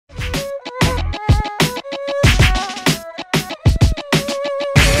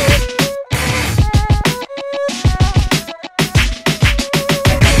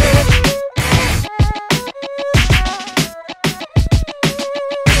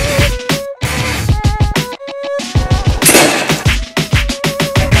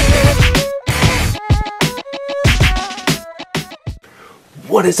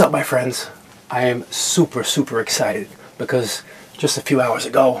What is up, my friends? I am super excited because just a few hours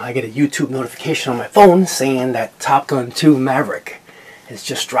ago I get a YouTube notification on my phone saying that Top Gun 2 Maverick has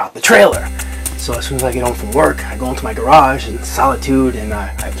just dropped the trailer. So as soon as I get home from work, I go into my garage in solitude and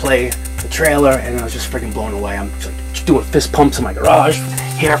I play the trailer, and I was just freaking blown away. I'm just doing fist pumps in my garage,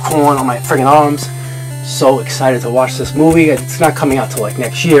 hair crawling on my freaking arms. So excited to watch this movie. It's not coming out till like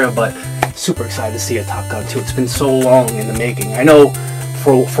next year, but super excited to see a Top Gun 2. It's been so long in the making. I know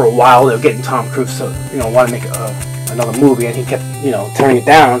for a while they were getting Tom Cruise to want to make another movie, and he kept turning it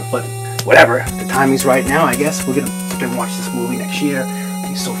down. But whatever, the timing's right now. I guess we're gonna freaking watch this movie next year.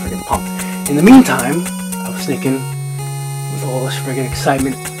 He's so freaking pumped. In the meantime, I was thinking, with all this friggin'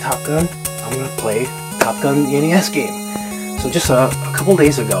 excitement, Top Gun, I'm gonna play Top Gun the NES game. So just a couple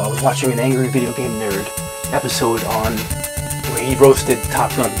days ago, I was watching an Angry Video Game Nerd episode on where he roasted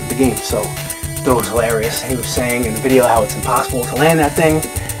Top Gun, the game. So it was hilarious. He was saying in the video how it's impossible to land that thing,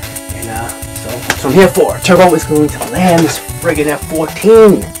 and so that's what I'm here for. Turbo is going to land this friggin'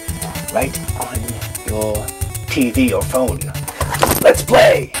 F-14 right on your TV or phone. Let's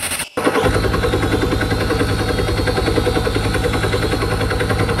play!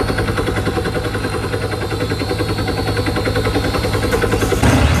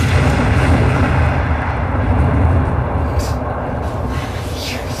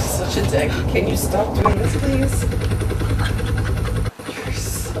 Can you stop doing this, please? You're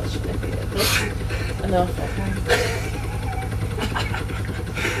such an idiot. Enough, okay?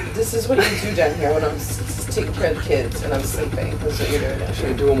 This is what you do down here when I'm taking care of the kids and I'm sleeping. This is what you're doing down here.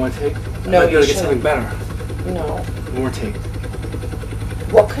 Should I do one more take? No, you gotta shouldn't. get something better. No. One more take.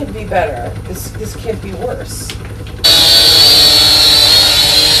 What could be better? This can't be worse.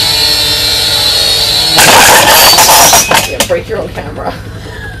 Yeah, break your own camera.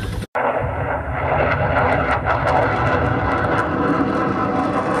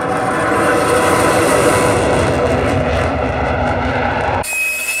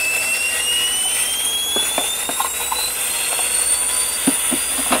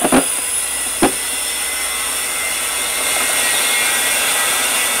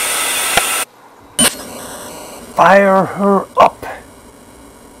 Fire her up.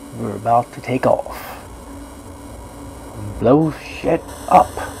 We're about to take off. Blow shit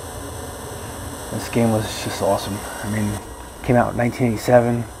up. This game was just awesome. I mean, it came out in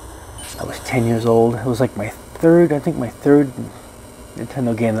 1987. I was 10 years old. It was like my third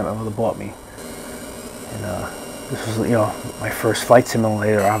Nintendo game that my mother bought me. And this was, my first flight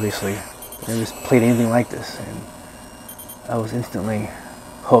simulator, obviously. I never played anything like this, and I was instantly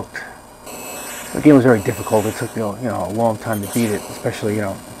hooked. The game was very difficult. It took a long time to beat it, especially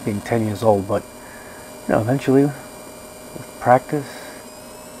being 10 years old. But eventually, with practice,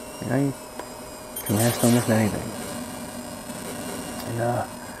 you can master almost anything. And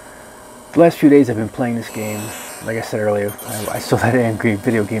the last few days I've been playing this game. Like I said earlier, I saw that Angry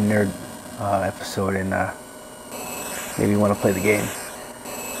Video Game Nerd episode, and maybe want to play the game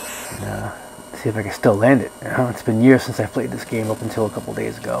and see if I can still land it. It's been years since I played this game, up until a couple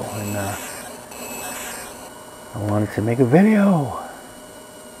days ago, and I wanted to make a video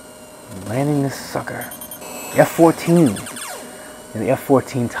landing this sucker. The F-14. And the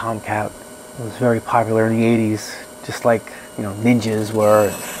F-14 Tomcat was very popular in the 80s, just like ninjas were,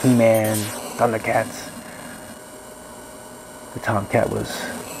 He-Man, Thundercats. The Tomcat was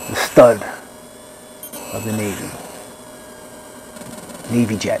the stud of the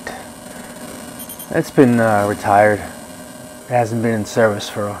Navy jet. It's been retired. It hasn't been in service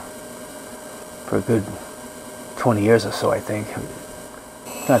for a good 20 years or so, I think.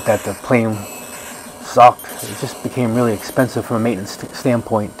 Not that the plane sucked. It just became really expensive from a maintenance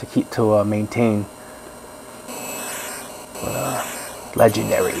standpoint to maintain. But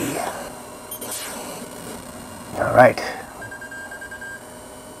legendary. All right,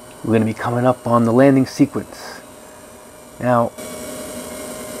 we're going to be coming up on the landing sequence. Now,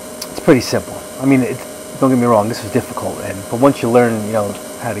 it's pretty simple. I mean, don't get me wrong. This is difficult, but once you learn,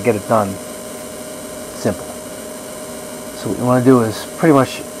 how to get it done, it's simple. So what you want to do is pretty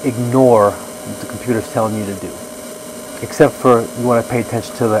much ignore what the computer's telling you to do. Except for you want to pay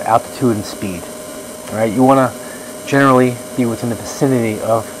attention to the altitude and speed. Alright, you want to generally be within the vicinity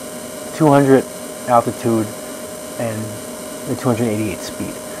of 200 altitude and the 288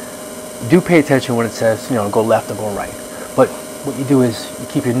 speed. Do pay attention when it says, go left or go right. But what you do is you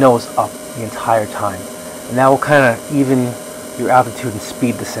keep your nose up the entire time. And that will kind of even your altitude and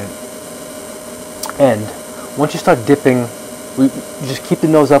speed descent. And once you start dipping, you just keep the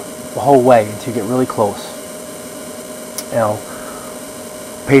nose up the whole way until you get really close.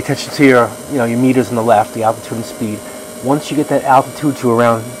 Pay attention to your, your meters on the left, the altitude and speed. Once you get that altitude to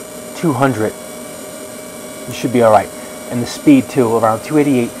around 200, you should be alright. And the speed too, around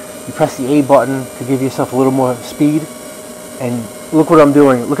 288, you press the A button to give yourself a little more speed. And look what I'm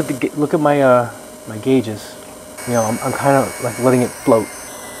doing. Look at my my gauges. You know, I'm kind of like letting it float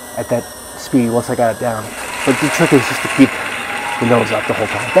at that speed once I got it down. But the trick is just to keep the nose up the whole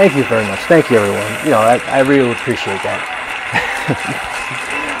time. Thank you very much. Thank you, everyone. You know, I really appreciate that.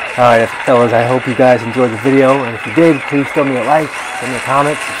 Alright, fellas, I hope you guys enjoyed the video. And if you did, please throw me a like, send me a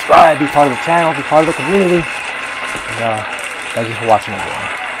comment, subscribe, be part of the channel, be part of the community. And thank you for watching, everyone.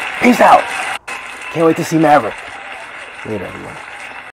 Peace out. Can't wait to see Maverick. Later, everyone.